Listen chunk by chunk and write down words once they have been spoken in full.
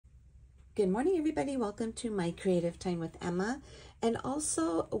Good morning, everybody. Welcome to my Creative Time with Emma, and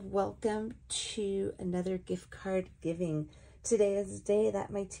also welcome to another gift card giving. Today is the day that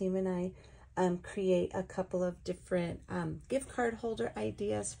my team and I create a couple of different gift card holder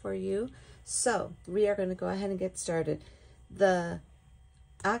ideas for you. So we are going to go ahead and get started. The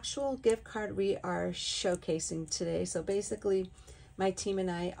actual gift card we are showcasing today. So basically, my team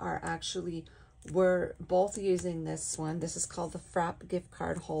and I we're both using this one. This is called the Frap gift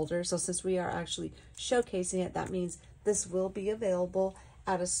card holder. So since we are actually showcasing it, that means this will be available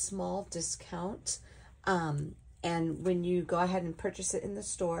at a small discount. And when you go ahead and purchase it in the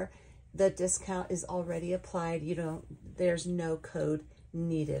store, the discount is already applied. There's no code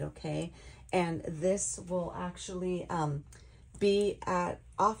needed, okay? And this will actually be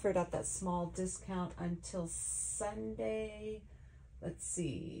offered at that small discount until Sunday. Let's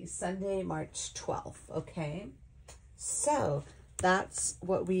see, Sunday, March 12th, okay? So that's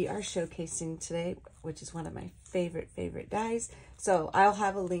what we are showcasing today, which is one of my favorite dies. So I'll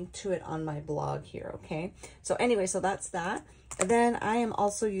have a link to it on my blog here, okay? So anyway, so that's that. And then I am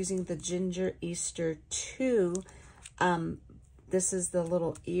also using the Ginger Easter 2. This is the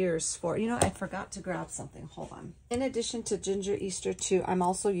little ears for, I forgot to grab something. Hold on. In addition to Ginger Easter 2, I'm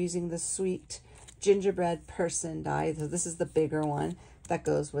also using the Sweet Gingerbread Person die. So this is the bigger one that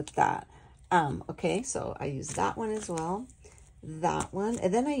goes with that. Okay, so I use that one as well. That one.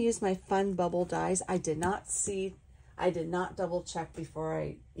 And then I use my Fun Bubble dies. I did not double check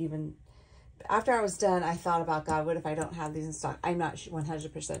before after I was done, I thought about, God, what if I don't have these in stock? I'm not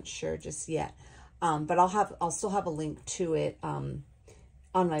 100% sure just yet. But I'll still have a link to it on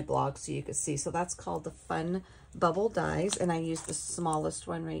my blog so you can see. So that's called the Fun Bubble dies, and I use the smallest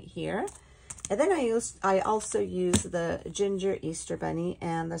one right here. And then I also use the Ginger Easter Bunny,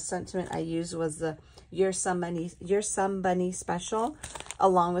 and the sentiment I used was the You're Somebody Special,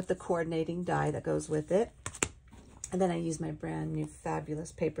 along with the coordinating die that goes with it. And then I use my brand new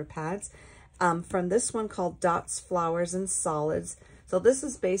fabulous paper pads from this one called Dots, Flowers, and Solids. So this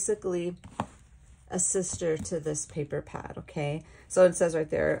is basically a sister to this paper pad, okay? So it says right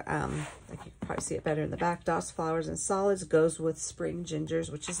there, like you can probably see it better in the back, Dots, Flowers, and Solids goes with Spring Gingers,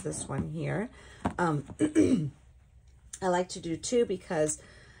 which is this one here. I like to do two because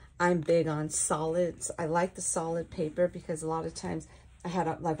I'm big on solids. I like the solid paper because a lot of times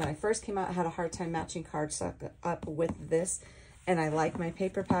like when I first came out, I had a hard time matching cardstock up with this. And I like my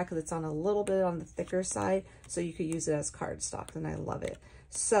paper pad because it's on a little bit on the thicker side, so you could use it as cardstock, and I love it.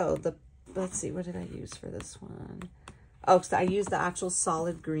 So let's see, what did I use for this one? Oh, so I used the actual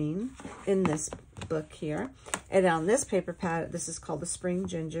solid green in this book here. And on this paper pad, this is called the Spring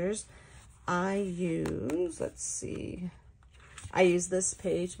Gingers. I use this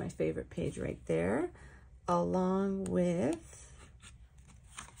page, my favorite page right there, along with,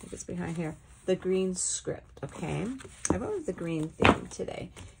 I think it's behind here, the green script, okay? I went with the green theme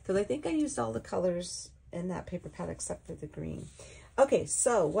today because I think I used all the colors in that paper pad except for the green. Okay,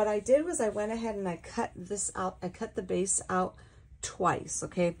 so what I did was I went ahead and I cut this out. I cut the base out twice,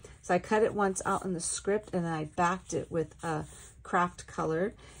 okay? So I cut it once out in the script, and then I backed it with a craft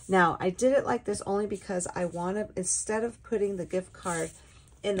color. Now, I did it like this only because I want to, instead of putting the gift card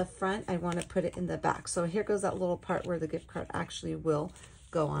in the front, I want to put it in the back. So here goes that little part where the gift card actually will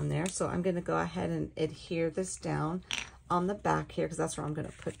go on there. So I'm going to go ahead and adhere this down on the back here because that's where I'm going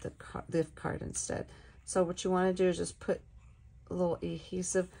to put the gift card instead. So what you want to do is just put a little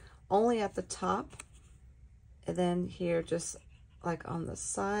adhesive only at the top, and then here just like on the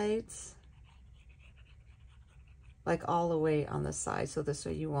sides, like all the way on the side, so this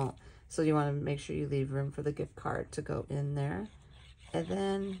way you won't, so you want to make sure you leave room for the gift card to go in there. And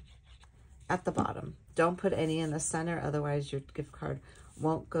then at the bottom, don't put any in the center, otherwise your gift card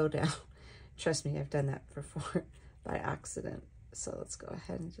won't go down. Trust me, I've done that before by accident. So let's go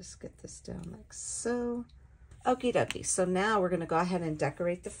ahead and just get this down like so. Okie dokie. So now we're going to go ahead and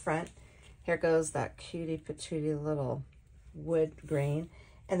decorate the front. Here goes that cutie patootie little wood grain.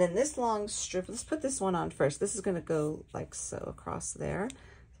 And then this long strip, let's put this one on first. This is going to go like so across there.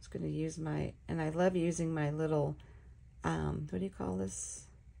 Just going to use and I love using my little, what do you call this?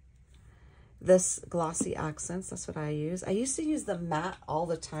 This glossy accents. That's what I use. I used to use the matte all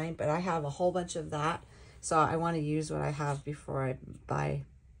the time, but I have a whole bunch of that. So I want to use what I have before I buy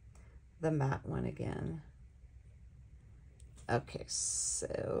the matte one again. Okay,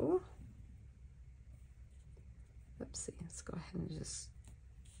 so, oopsie, let's go ahead and just,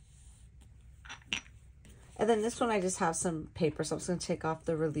 and then this one I just have some paper, so I'm just going to take off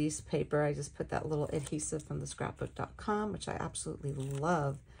the release paper. I just put that little adhesive from the scrapbook.com, which I absolutely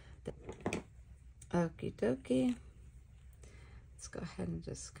love. Okie dokie. Let's go ahead and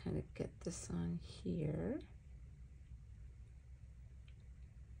just kind of get this on here.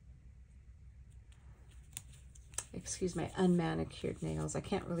 Excuse my unmanicured nails. I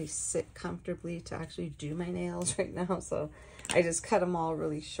can't really sit comfortably to actually do my nails right now, so I just cut them all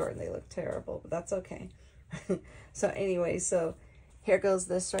really short and they look terrible, but that's okay. So anyway, so here goes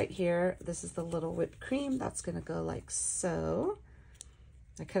this right here. This is the little whipped cream. That's gonna go like so.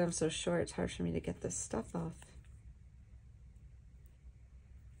 I cut them so short, it's hard for me to get this stuff off.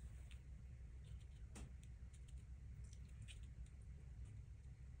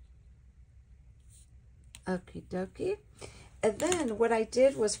 Okie dokie. And then what I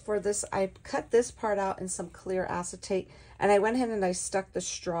did was for this, I cut this part out in some clear acetate, and I went ahead and I stuck the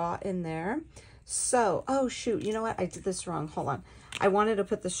straw in there. So, oh shoot, you know what? I did this wrong. Hold on. I wanted to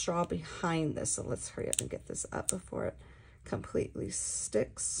put the straw behind this, so let's hurry up and get this up before it completely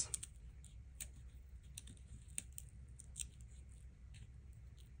sticks.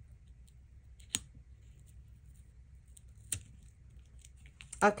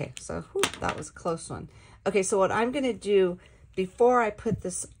 Okay, so whew, that was a close one. Okay, so what I'm going to do before I put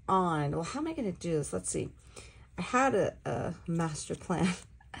this on, well, how am I going to do this? Let's see. I had a master plan.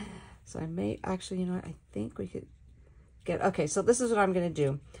 So I may, actually, you know what? I think we could get, okay, so this is what I'm going to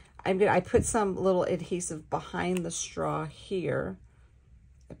do. I put some little adhesive behind the straw here.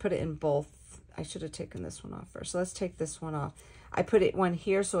 I put it in both. I should have taken this one off first. So let's take this one off. I put it one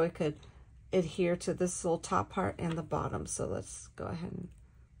here so it could adhere to this little top part and the bottom. So let's go ahead and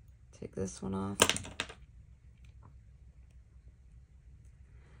take this one off.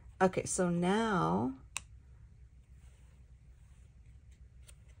 Okay, so now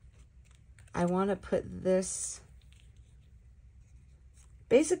I want to put this,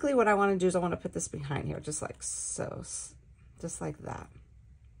 basically what I want to do is I want to put this behind here, just like so, just like that.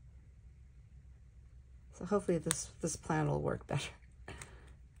 So hopefully this plan will work better.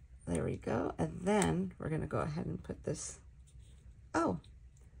 There we go. And then we're going to go ahead and put this, oh,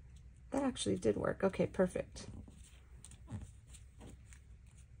 that actually did work. Okay, perfect.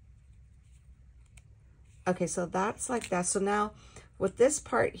 Okay, so that's like that. So now with this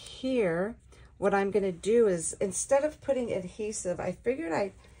part here, what I'm going to do is instead of putting adhesive, I figured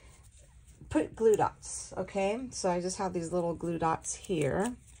I'd put glue dots. Okay, so I just have these little glue dots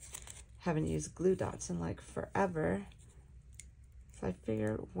here. Haven't used glue dots in like forever. So I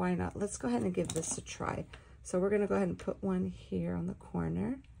figured, why not? Let's go ahead and give this a try. So we're going to go ahead and put one here on the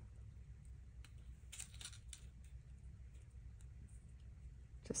corner.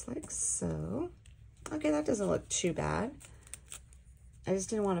 Just like so. Okay, that doesn't look too bad. I just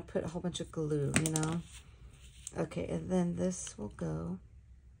didn't want to put a whole bunch of glue, you know. Okay, and then this will go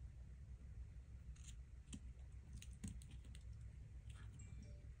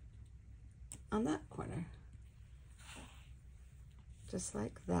on that corner. Just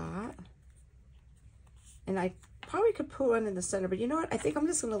like that. And I probably could put one in the center, but you know what? I think I'm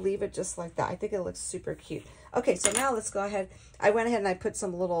just going to leave it just like that. I think it looks super cute. Okay, so now let's go ahead. I went ahead and I put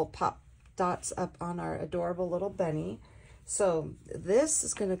some little pop dots up on our adorable little bunny. So this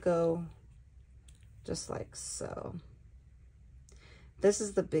is going to go just like so. This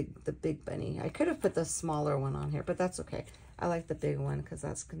is the big bunny. I could have put the smaller one on here, but that's okay. I like the big one because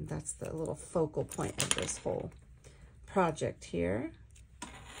that's the little focal point of this whole project here.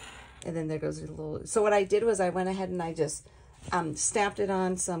 And then there goes a little, so what I did was I went ahead and I just stamped it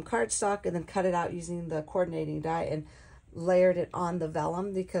on some cardstock and then cut it out using the coordinating die and layered it on the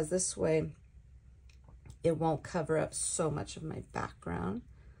vellum, because this way it won't cover up so much of my background.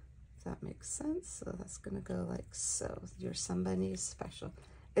 If that makes sense. So that's gonna go like so. You're somebody's special.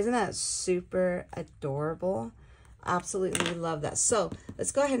 Isn't that super adorable? Absolutely love that. So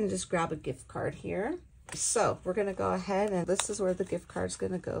let's go ahead and just grab a gift card here. So we're gonna go ahead and this is where the gift card's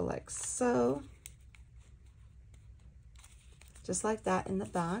gonna go like so. Just like that in the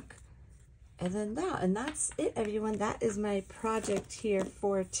back. And then that, and that's it, everyone. That is my project here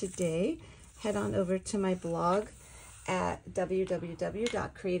for today. Head on over to my blog at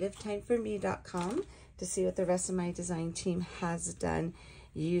www.creativetimeforme.com to see what the rest of my design team has done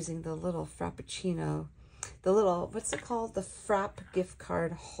using the little Frappuccino, the little, what's it called? The Frapp gift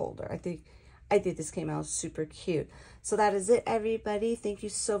card holder. I think this came out super cute. So that is it, everybody. Thank you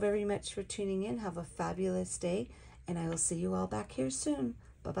so very much for tuning in. Have a fabulous day, and I will see you all back here soon.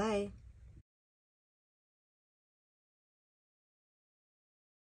 Bye-bye.